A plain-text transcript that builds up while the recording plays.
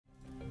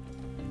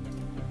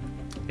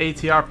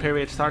ATR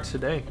period starts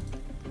today.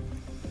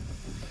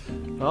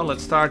 Well,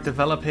 let's start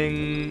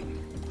developing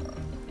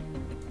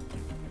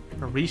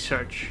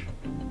research.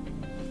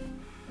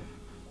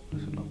 So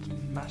not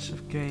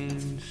massive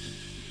gains.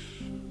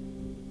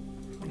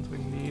 Front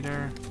wing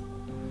neither.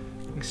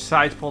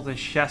 Side pod and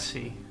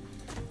chassis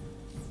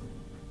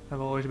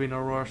have always been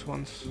our worst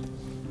ones.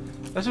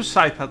 Let's do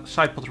side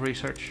pod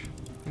research.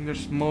 I think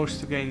there's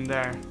most to gain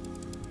there.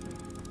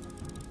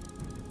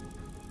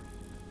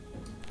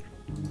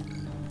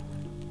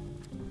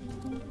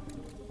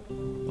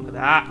 Look at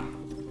that.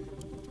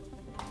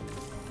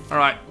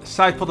 Alright,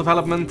 side pod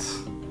development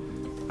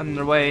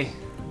underway.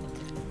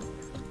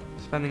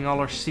 Spending all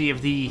our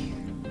CFD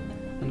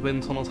and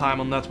wind tunnel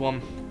time on that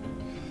one.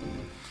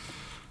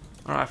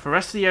 Alright, for the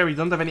rest of the year we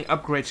don't have any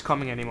upgrades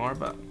coming anymore,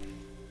 but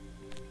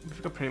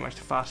we've got pretty much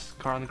the fastest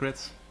car on the grid.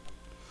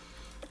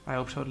 I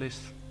hope so at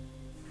least.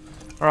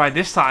 Alright,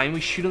 this time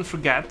we shouldn't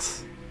forget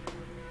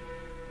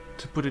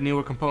to put the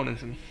newer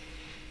components in.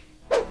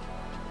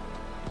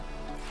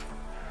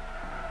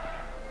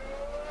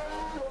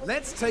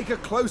 Let's take a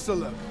closer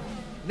look.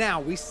 Now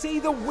we see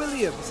the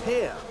Williams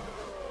here.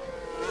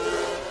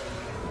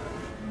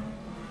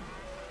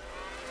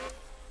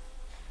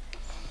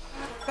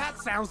 That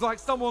sounds like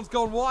someone's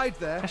gone wide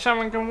there. Has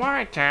someone gone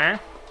wide there?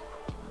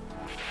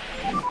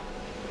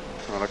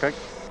 Well, okay.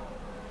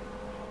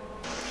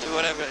 Do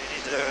whatever you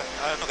need to do.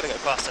 I'm not going to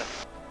go faster.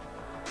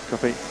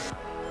 Copy.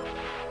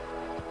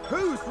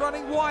 Who's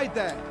running wide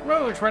there?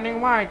 Who's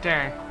running wide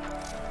there?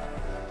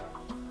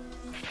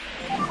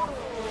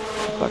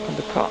 Back in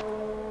the car.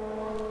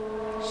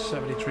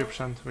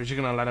 73%. We're just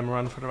gonna let him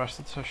run for the rest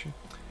of the session.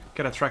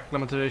 Get a track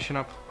acclimatization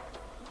up.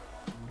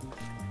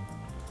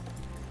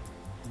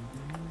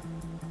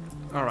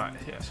 Alright,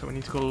 yeah, so we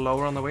need to go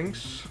lower on the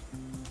wings.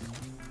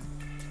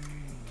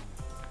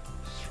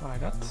 Let's try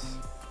that.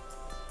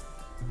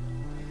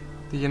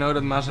 Did you know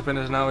that Mazepin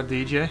is now a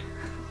DJ?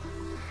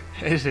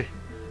 Is he?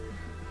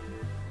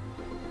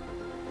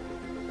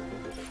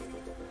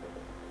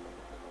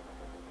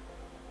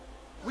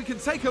 We can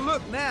take a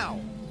look now.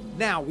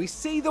 Now we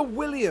see the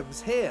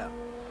Williams here.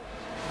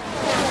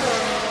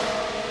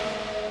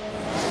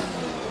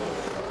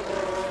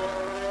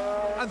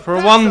 And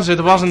For once it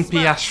wasn't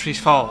Piastri's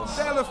fault.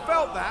 They'll have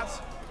felt that.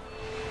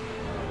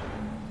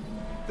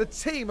 The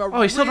team are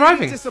he's still really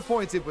driving.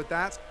 disappointed with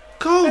that.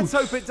 Go! Let's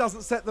hope it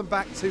doesn't set them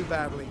back too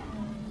badly.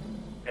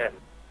 Yeah.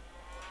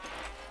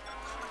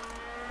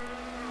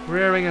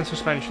 Rearing and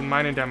suspension,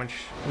 minor damage.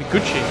 We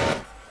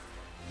Gucci.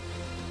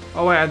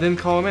 Oh wait, I didn't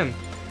call him in.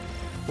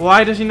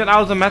 Why does he not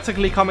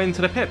automatically come into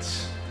the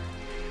pits?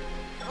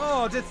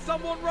 Oh, did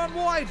someone run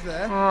wide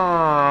there?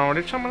 Oh,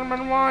 did someone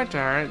run wide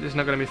there? It's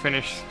not going to be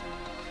finished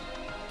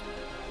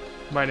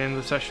by the end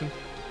of the session.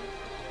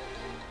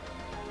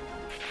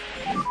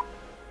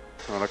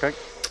 Well, okay.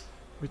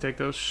 We take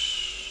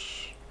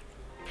those.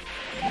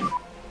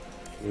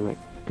 Anyway,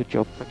 good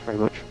job. Thanks very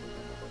much.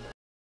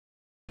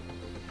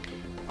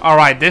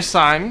 Alright, this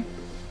time,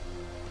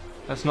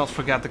 let's not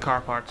forget the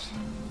car parts.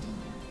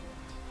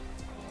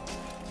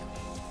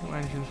 No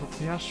engine for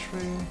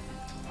Piastri.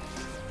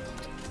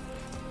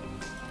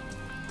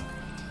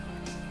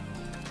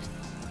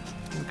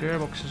 No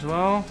gearbox as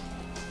well.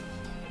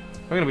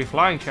 We're gonna be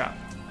flying, chat.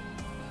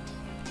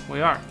 We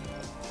are.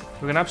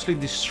 We're gonna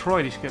absolutely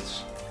destroy these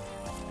kids.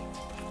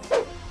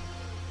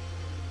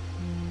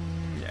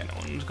 Yeah, no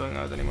one's going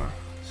out anymore.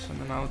 Send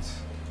them out.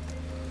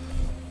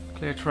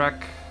 Clear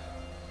track.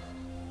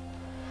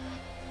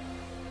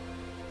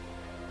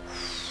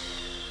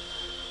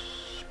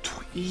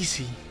 Too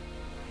easy.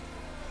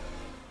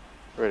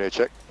 Radio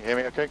check. You hear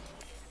me okay?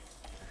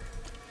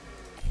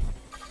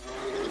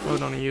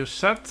 Load on a used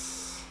set.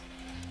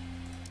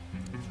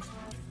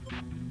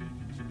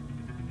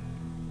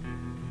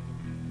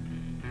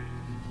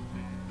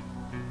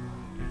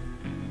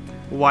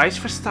 Why is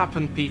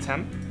Verstappen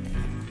P10?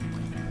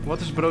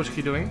 What is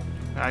Broski doing?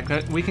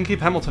 We can keep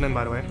Hamilton in,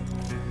 by the way.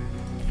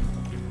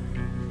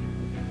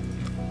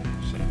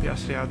 Send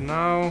Piastri out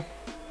now.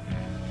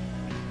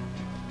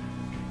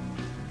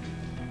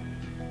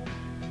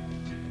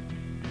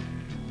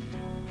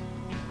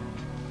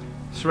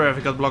 Swear if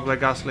he got blocked by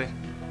Gasly.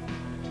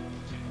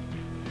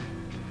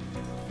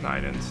 No,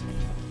 I didn't.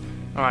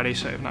 Alright, he's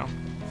safe now.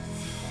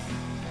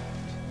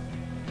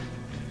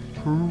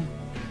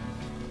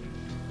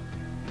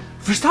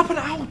 Verstappen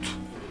out!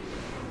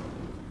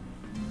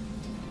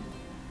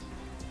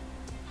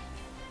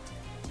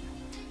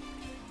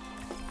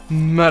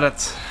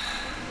 Merit.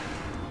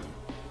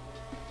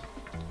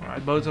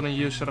 Alright, both on a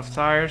used set of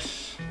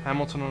tires.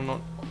 Hamilton on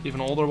an even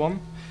older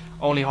one.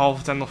 Only half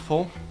of them not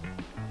full.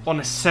 On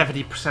a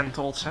 70%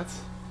 old set.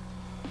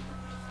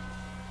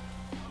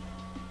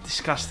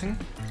 Disgusting.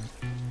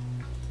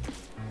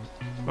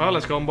 Well,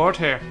 let's go on board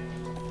here.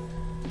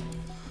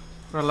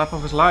 For a lap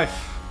of his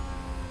life.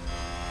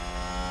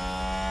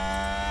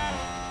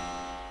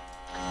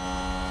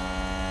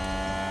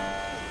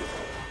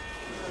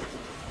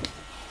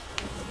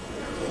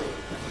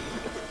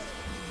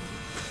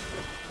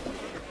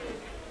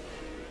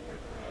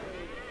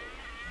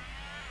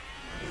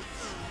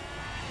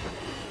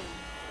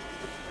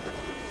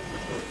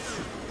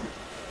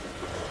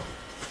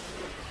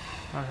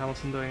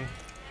 Hamilton doing?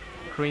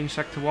 Green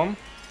sector 1.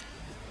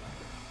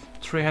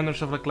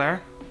 300s of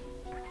Leclerc.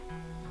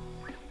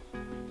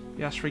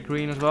 Piastri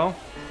green as well.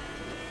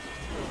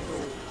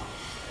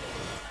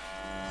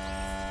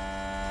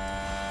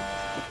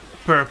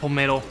 Purple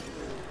middle.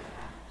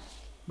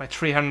 By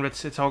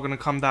 300s it's all gonna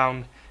come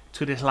down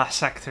to this last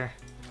sector.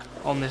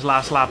 On this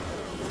last lap.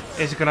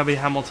 Is it gonna be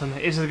Hamilton?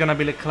 Is it gonna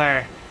be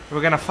Leclerc? We're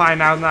gonna find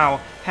out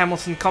now.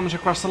 Hamilton comes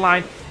across the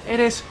line.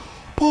 It is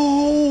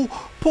pole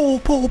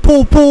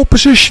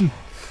position.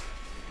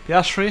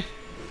 Piastri.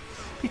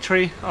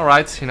 P3.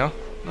 Alright, you know.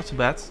 Not too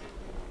bad.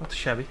 Not too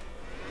shabby.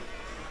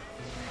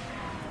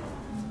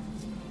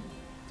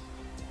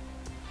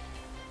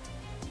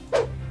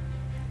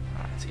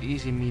 It's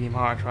easy, medium,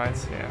 hard,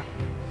 right? Yeah.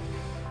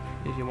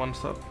 Easy one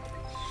stop.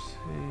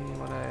 See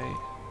what a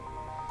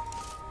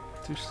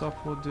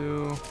 2-stop will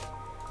do.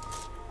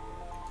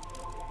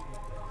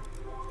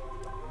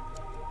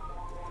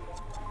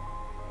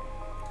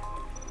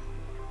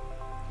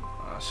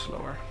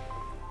 Slower.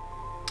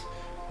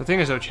 The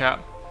thing is though, chat,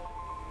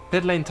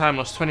 pit lane time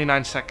was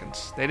 29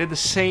 seconds. They did the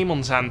same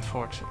on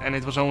Zandvoort and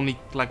it was only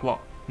like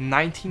what,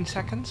 19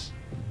 seconds?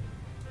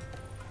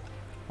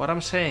 What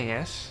I'm saying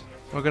is,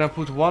 we're gonna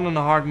put one on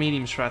a hard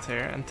medium thread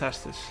here and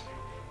test this.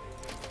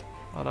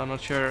 Although I'm not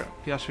sure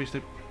Piastri is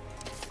the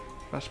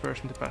best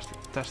person to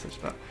test this,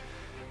 but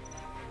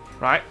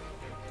right.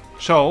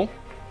 So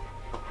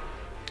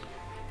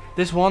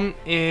this one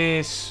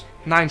is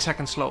 9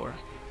 seconds slower.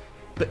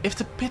 But if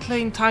the pit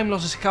lane time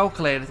loss is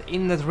calculated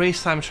in that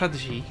race time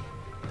strategy,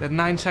 that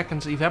 9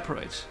 seconds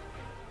evaporates.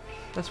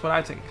 That's what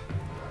I think.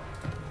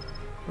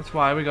 That's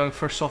why we're going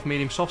for soft,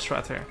 medium, soft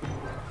strat here.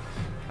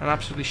 And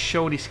absolutely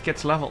show these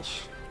kids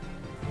levels.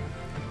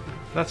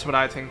 That's what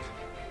I think.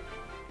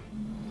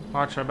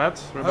 Hearts are bad.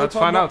 We're about to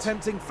find out.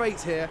 Tempting fate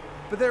here,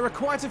 but there are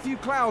quite a few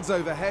clouds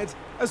overhead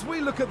as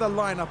we look at the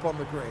lineup on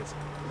the grid.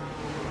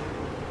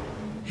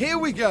 Here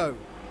we go.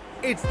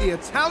 It's the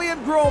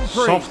Italian Grand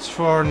Prix. Softs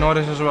for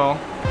Norris as well.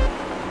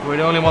 We're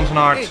the only ones on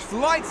hard. It's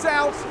lights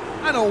out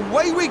and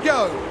away we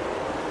go.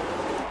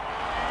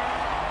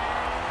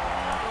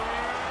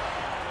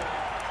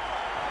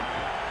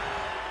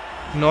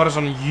 Norris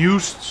on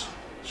used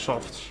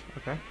softs.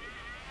 Okay.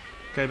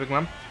 Okay, big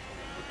man.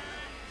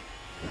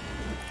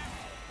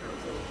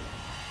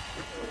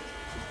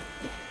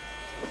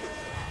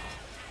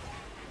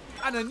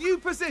 And a new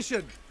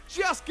position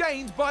just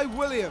gained by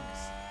Williams.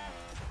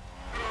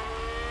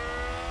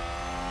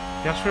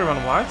 Yes, we're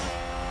on wide.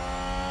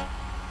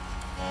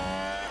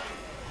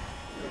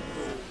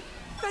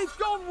 They've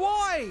gone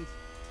wide.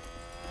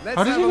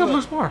 How did he not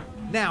lose more?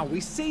 Now we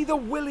see the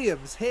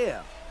Williams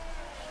here.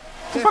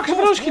 What the fuck is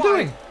Broski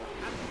doing?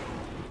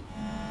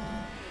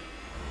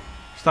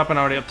 Stopping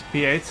already up to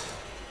P8.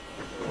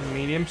 In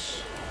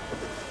mediums.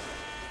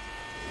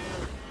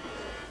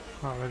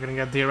 Oh, we're gonna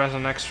get DRS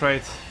on next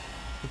straight.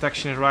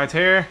 Detection is right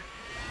here.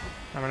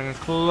 And we're gonna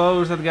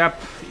close that gap.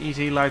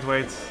 Easy,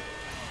 lightweight.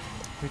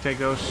 We take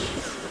those.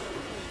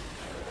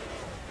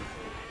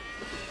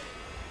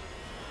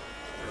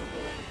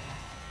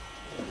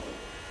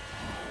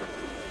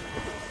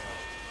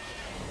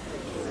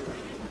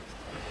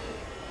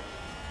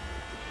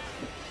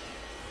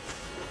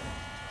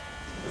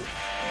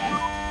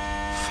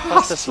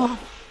 Fast slap.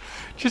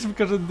 Just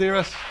because of the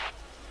DRS.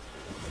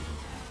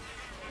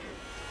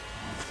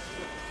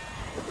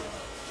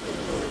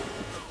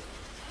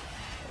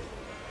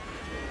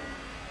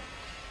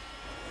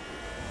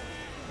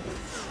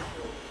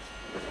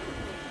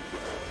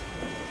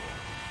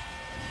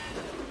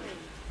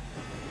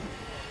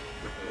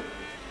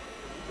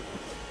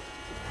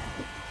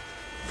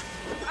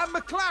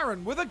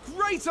 McLaren with a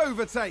great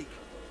overtake.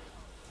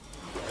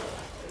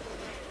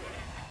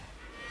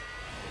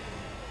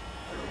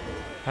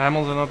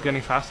 Hamilton not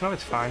getting fast enough,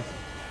 it's fine.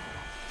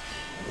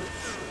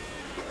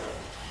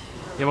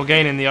 He will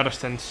gain in the other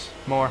stints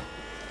more.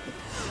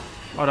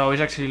 Although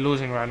he's actually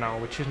losing right now,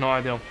 which is not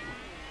ideal.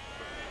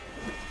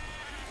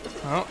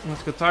 Oh,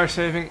 let's go tire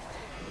saving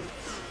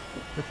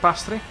with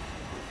Pastry.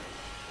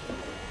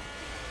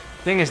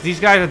 Thing is, these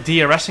guys are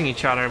DRSing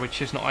each other,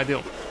 which is not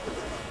ideal.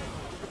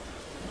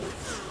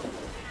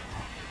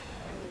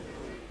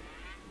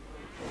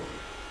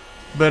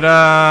 But,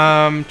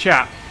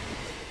 chat.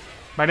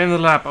 By the end of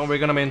the lap, we're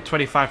gonna be in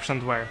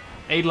 25% wear.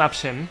 8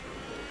 laps in.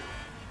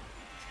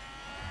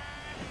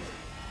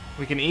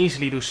 We can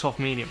easily do soft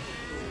medium.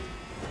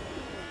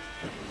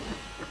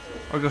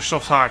 Or go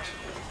soft hard.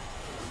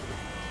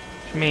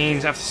 Which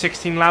means after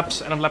 16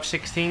 laps, and on lap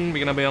 16,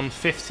 we're gonna be on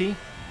 50.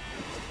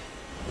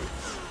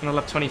 And on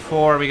lap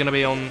 24, we're gonna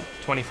be on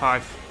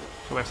 25.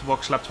 So we have to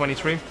box lap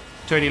 23.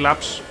 30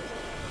 laps.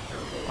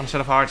 On a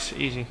set of hards,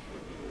 easy.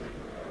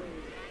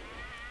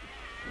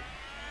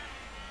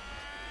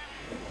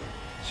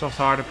 Soft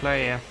harder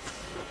play, yeah.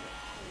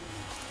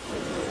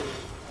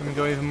 Let me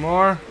go even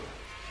more.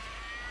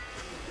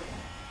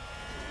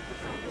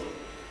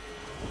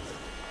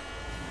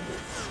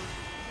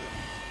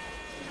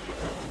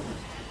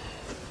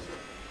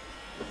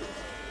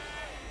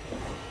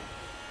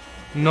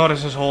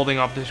 Norris is holding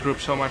up this group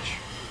so much.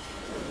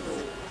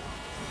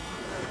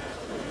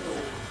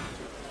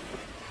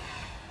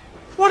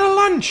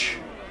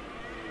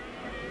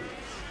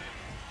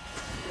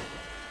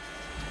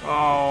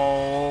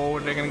 Oh,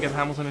 they're gonna get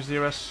Hamilton as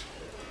DRS.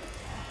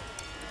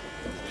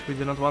 Which we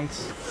do not want.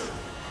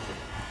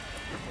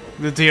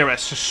 The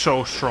DRS is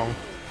so strong.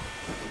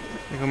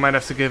 I think we might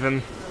have to give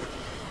in.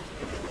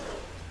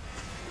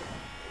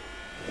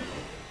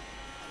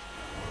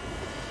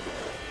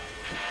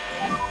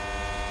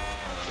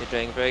 You're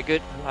doing very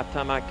good. Lap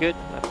time out good.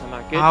 Lap time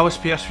out good. How is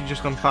PS3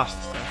 just gone past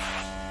this thing?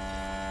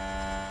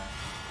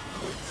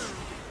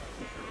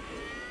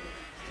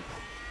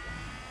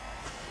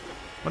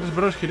 What is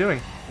Broski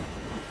doing?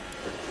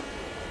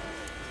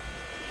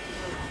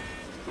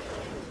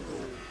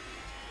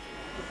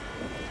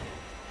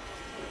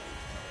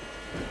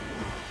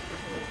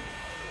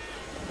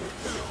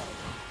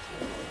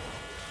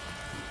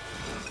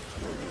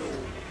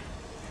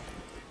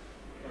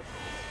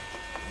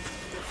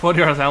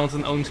 $40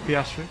 Hamilton owns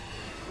PS3.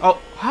 Oh,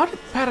 how did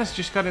Perez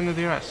just got into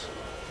DRS?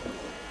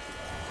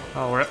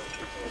 Oh, rip.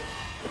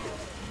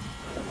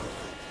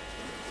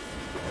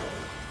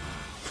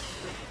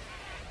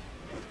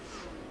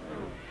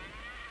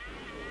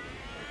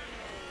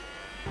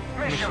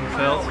 Mission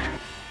failed.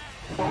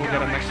 We'll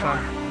get it next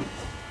time.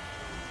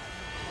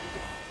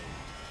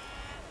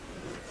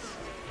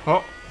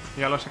 Oh,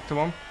 yellow sector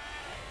 1.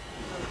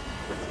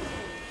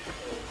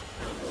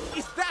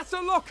 Is that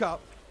a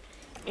lockup?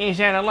 Is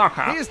that a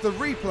lockup? Here's the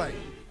replay.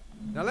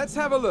 Now let's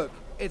have a look.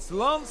 It's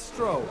Lance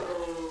Stroll.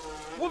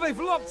 Well, they've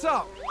locked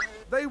up.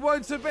 They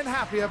won't have been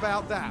happy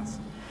about that.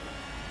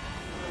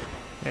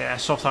 Yeah,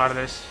 soft hard it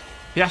is.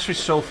 PS3 is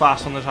so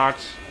fast on this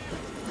hards.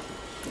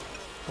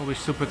 It'll be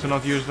stupid to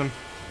not use them.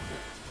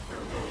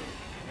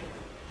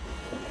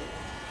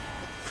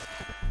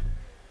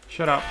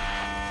 Shut up.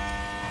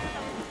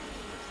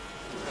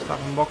 Stop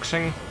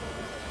unboxing.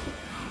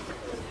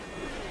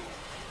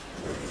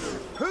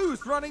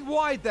 Who's running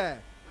wide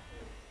there?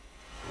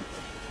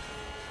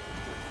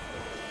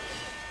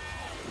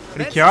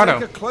 Ricciardo.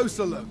 Let's take a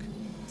closer look.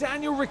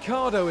 Daniel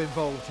Ricciardo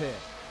involved here.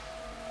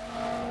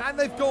 And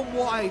they've gone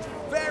wide,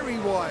 very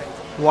wide.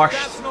 Washed.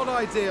 That's not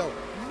ideal.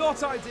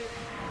 Not ideal.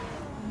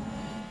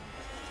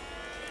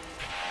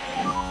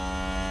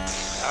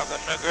 I've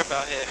got no grip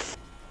out here.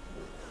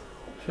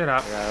 Shut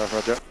up. Yeah,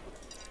 Roger.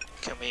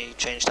 Can we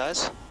change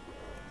tires?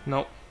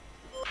 No.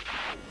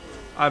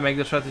 I make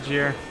the strategy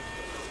here.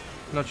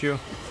 Not you.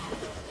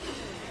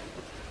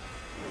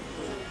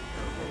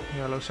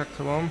 Yellow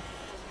sector 1.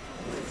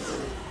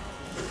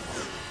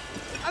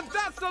 And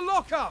that's the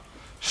lockup.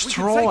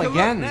 Stroll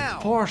again.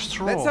 Poor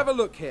Stroll. Let's have a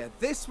look here.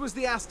 This was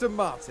the Aston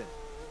Martin.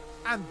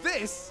 And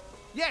this,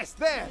 yes,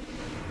 there.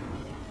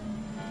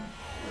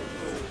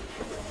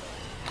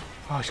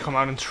 Oh, he's come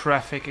out in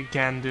traffic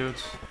again, dude.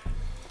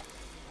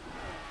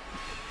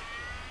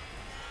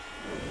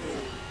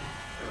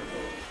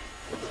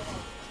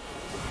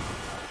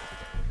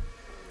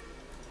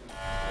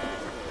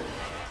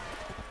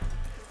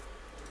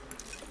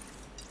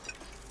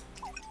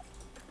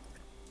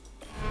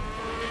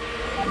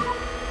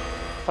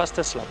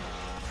 Fastest lap.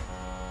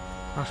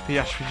 How's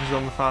PS3 just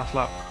on the fast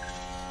lap?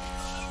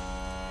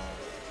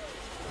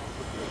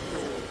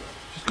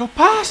 Just go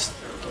past!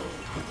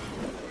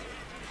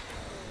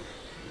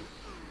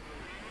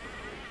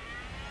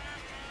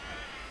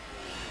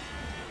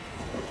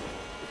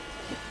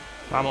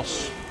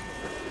 Vamos.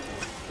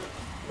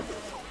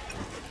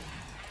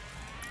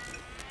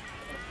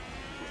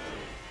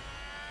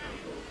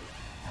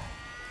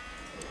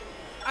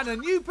 And a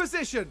new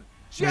position.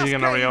 You're Just gonna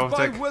gained by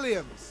re-overtake.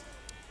 Williams.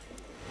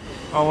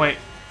 Oh wait,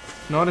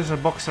 no, there's a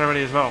box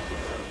already as well.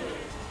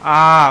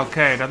 Ah,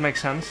 okay, that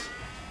makes sense.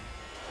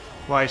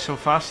 Why so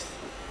fast?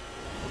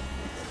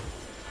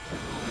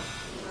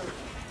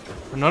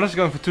 Notice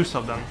going for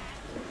 2-stop then.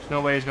 There's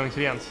no way he's going to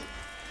the end.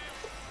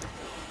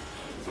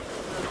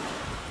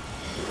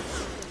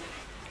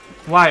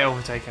 Why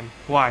overtake him?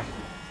 Why?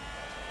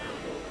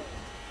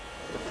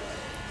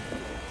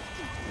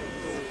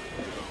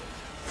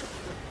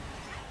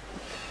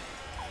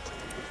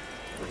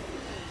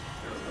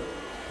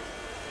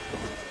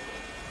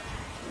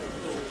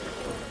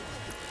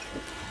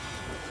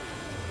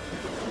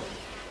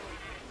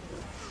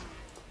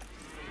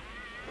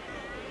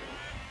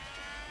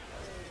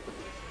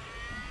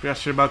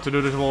 Guess you're about to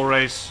do this whole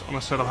race on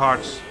a set of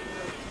hearts.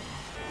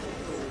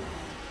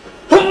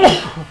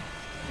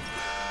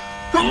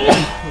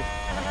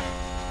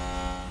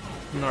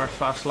 Another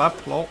fast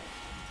lap, lol.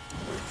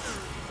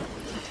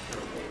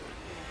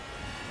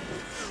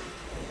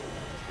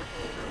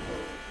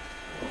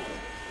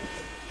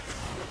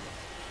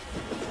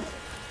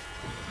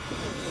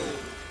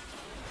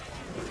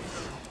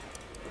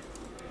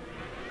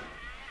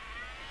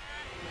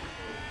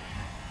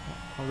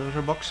 Oh, those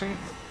are boxing.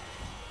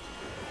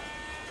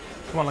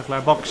 Come on,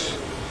 Leclerc, box.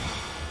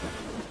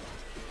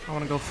 I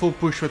want to go full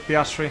push with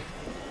Piastri.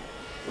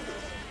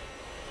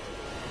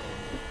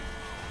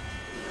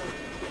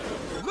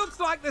 Looks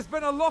like there's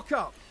been a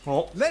lockup.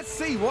 Oh, Let's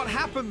see what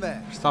happened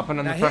there. stopping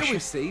under Now here pressure. we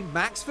see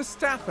Max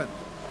Verstappen.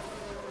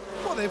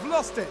 Well, they've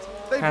lost it.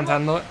 They've Can't lo-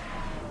 handle it.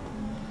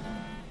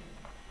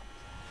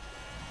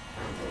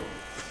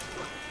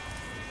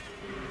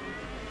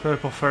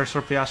 Purple first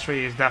or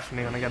PS3 is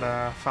definitely gonna get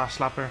a fast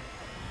slapper.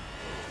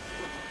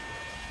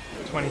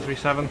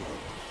 23-7.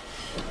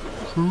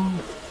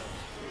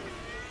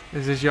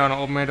 Is this Jan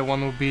Opmer the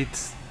one who beat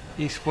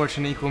esports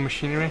and equal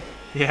machinery?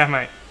 Yeah,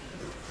 mate.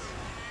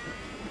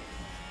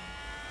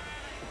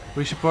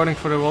 We supporting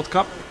for the World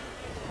Cup?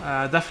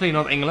 Definitely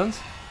not England.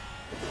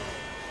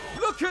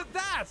 Look at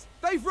that!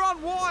 They've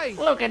run wide!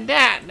 Look at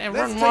that! They've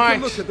Let's run take wide.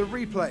 a look at the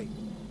replay.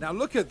 Now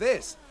look at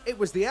this. It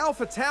was the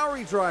Alpha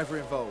Tauri driver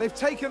involved. They've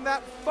taken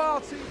that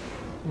far too...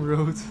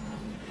 Rude.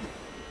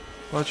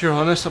 What's your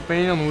honest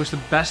opinion on who's the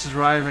best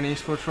driver in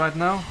esports right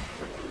now?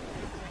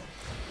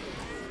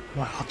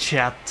 Well,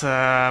 chat.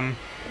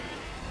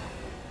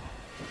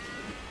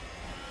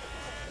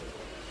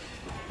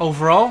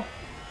 Overall,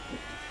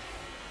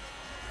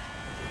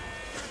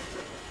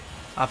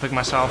 I'll pick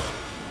myself.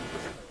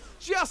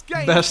 Just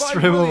gained Best by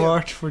trim William.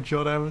 award for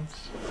John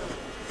Evans.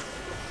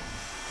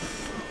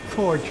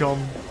 Poor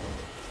John.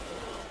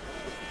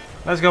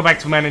 Let's go back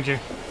to managing.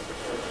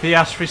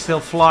 PS3 still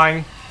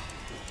flying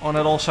on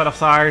an all set of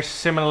tires,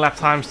 similar lap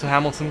times to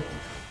Hamilton.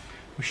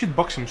 We should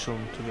box him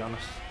soon, to be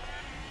honest.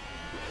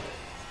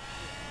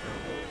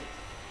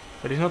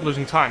 But he's not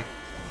losing time.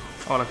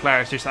 Oh,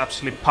 Leclerc is just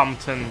absolutely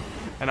pumped in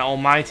an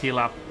almighty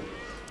lap.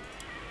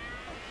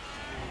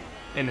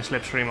 In the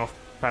slipstream of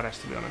Perez,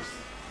 to be honest.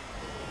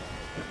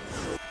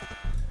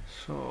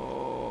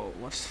 So,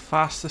 what's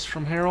fastest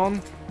from here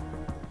on?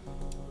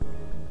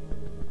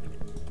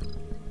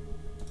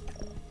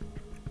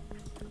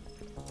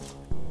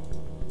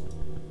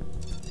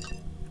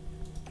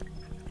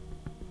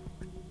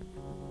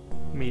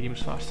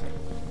 Medium's faster.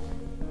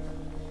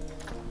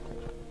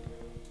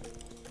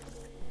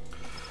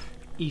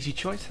 Easy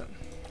choice then.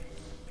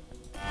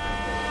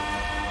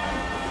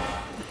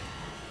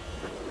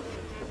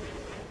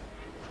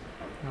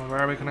 Now where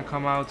are we gonna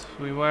come out?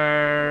 We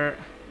were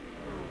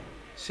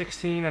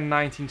 16 and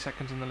 19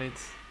 seconds in the lead.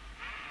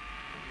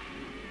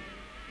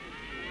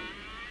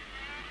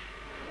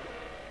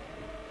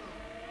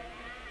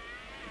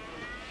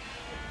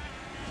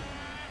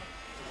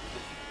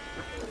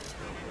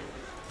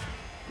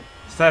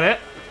 Is that it?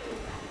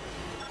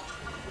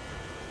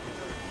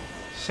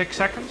 6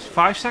 seconds?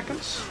 5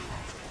 seconds?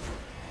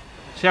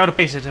 See how the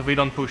pace is if we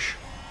don't push.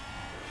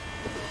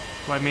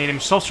 So I made him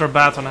softer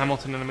bad on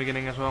Hamilton in the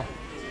beginning as well.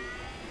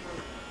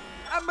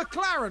 And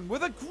McLaren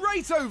with a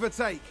great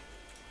overtake.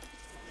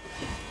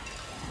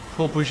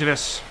 Full push it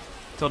is.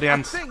 Till the I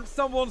end. think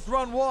someone's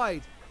run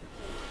wide.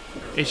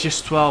 It's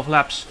just 12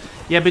 laps.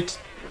 Yeah, but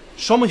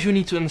some of you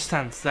need to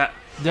understand that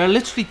there are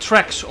literally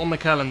tracks on the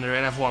calendar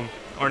in F1.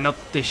 Or not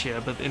this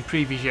year, but in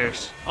previous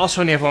years.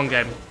 Also in the F1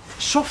 game.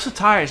 Softer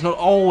tire is not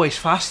always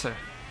faster.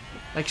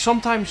 Like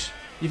sometimes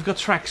you've got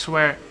tracks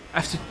where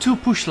after 2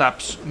 push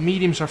laps,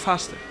 mediums are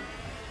faster.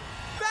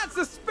 That's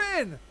a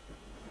spin.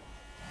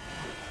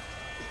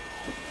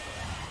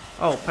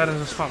 Oh,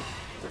 Perez is fun.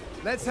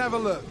 Let's have a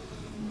look.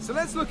 So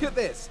let's look at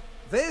this.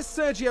 There's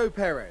Sergio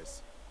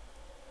Perez.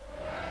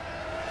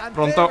 And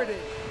Pronto. there it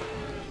is.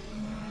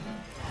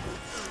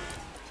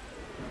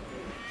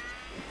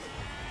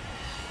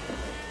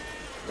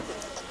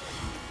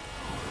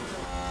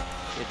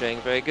 You're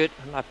doing very good.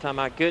 Lap time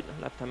out good.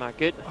 Lap time out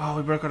good. Oh,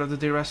 we broke out of the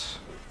DRS.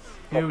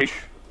 Huge.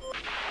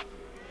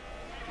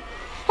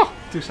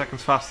 2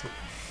 seconds faster.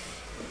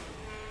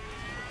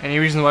 Any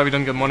reason why we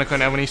don't get Monaco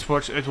in F1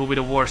 Esports? It will be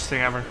the worst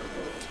thing ever.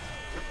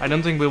 I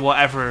don't think we will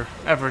ever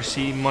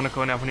see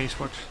Monaco in F1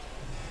 Esports.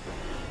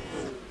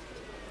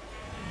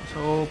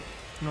 So,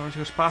 Norris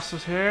goes past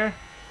us here.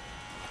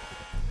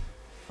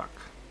 Fuck.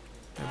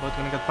 They're both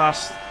gonna get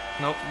past.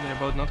 Nope, they're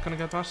both not gonna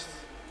get past.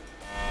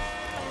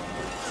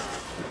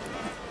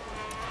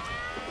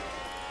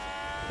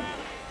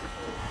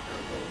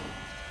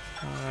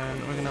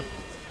 And we're gonna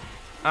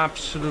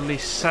absolutely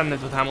send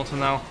it with Hamilton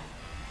now.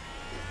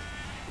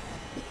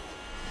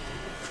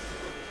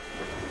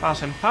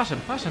 Pass him, pass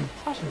him, pass him,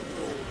 pass him.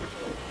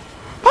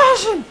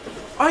 Pass him!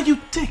 Are you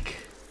dick?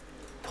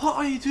 What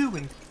are you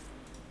doing?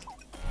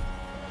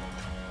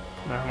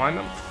 Never mind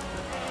them.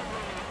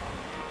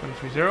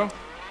 23-0.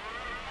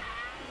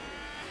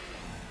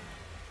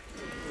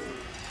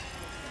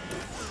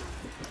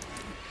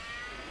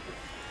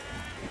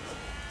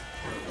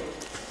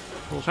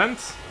 Full send.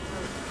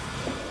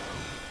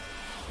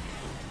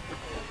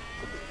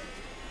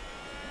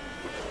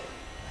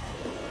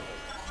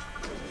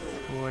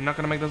 We're not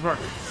gonna make that work.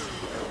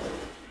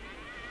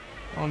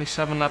 Only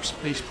 7 laps,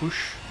 please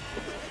push.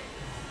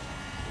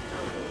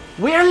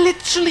 We're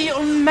literally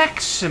on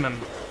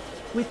maximum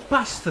with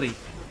Pastry.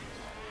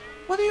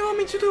 What do you want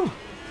me to do?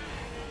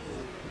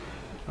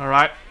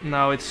 Alright,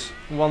 now it's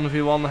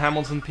 1v1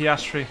 Hamilton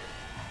PS3.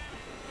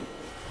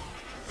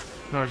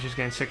 Norris just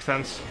gained 6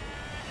 tenths.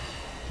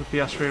 So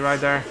PS3 right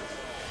there.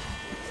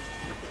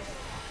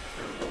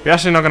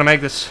 PS3 not gonna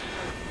make this.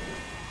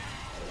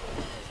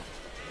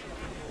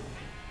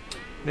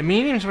 The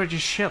mediums were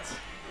just shit.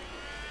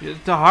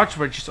 The hards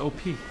were just OP.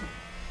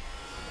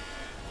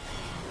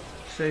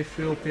 Save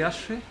fuel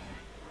PS3.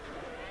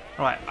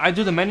 Alright, I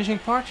do the managing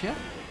part, yeah?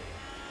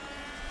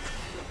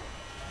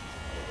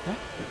 Yeah?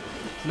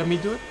 let me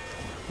do it.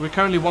 We're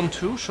currently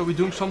 1-2, so we're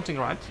doing something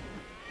right.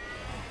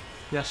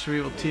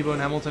 Piastri will T-bone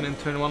Hamilton in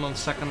turn 1 on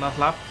second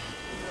lap.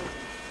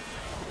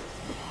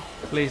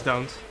 Please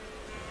don't.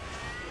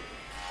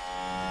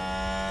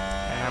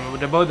 And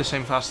they're both the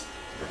same fast.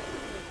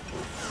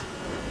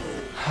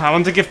 I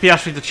want to give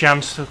Piastri the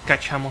chance to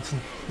catch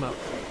Hamilton, but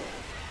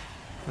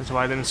that's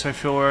why I didn't say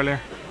fuel earlier.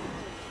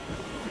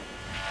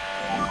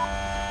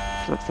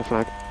 That's the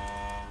flag.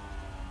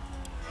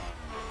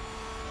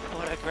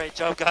 What a great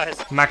job,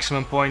 guys.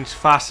 Maximum points,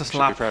 fastest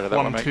lap,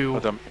 1-2. Well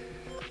done.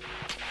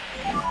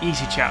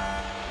 Easy chat.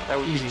 That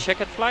would Easy. be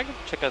checkered flag.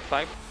 Checkered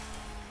flag.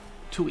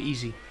 Too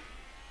easy.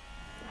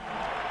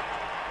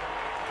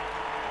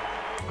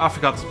 I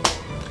forgot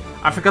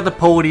the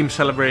podium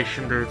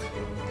celebration, dude.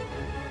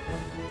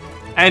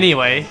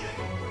 Anyway.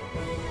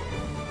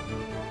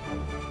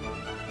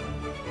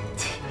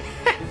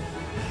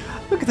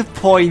 Look at the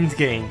point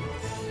gain.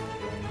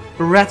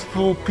 Red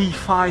Bull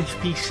P5,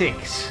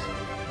 P6.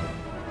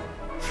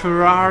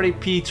 Ferrari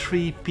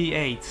P3,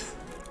 P8.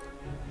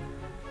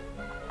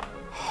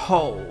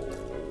 Oh,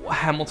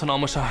 Hamilton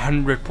almost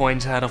 100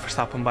 points ahead of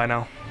Verstappen by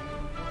now.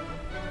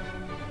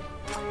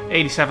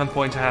 87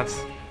 points ahead.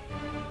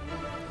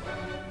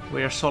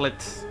 We are solid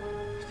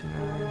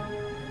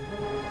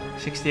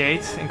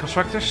 68 in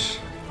constructors.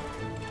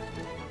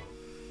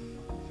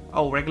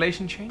 Oh,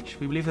 regulation change?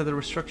 We believe that the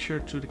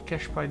restructure to the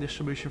cash prize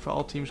distribution for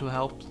all teams will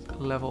help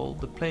level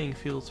the playing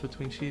fields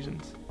between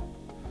seasons.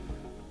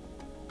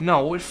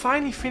 No, we're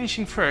finally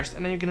finishing first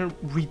and then you're gonna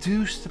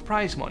reduce the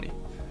prize money.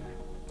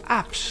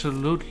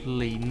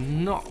 Absolutely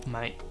not,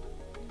 mate.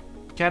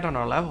 Get on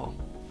our level.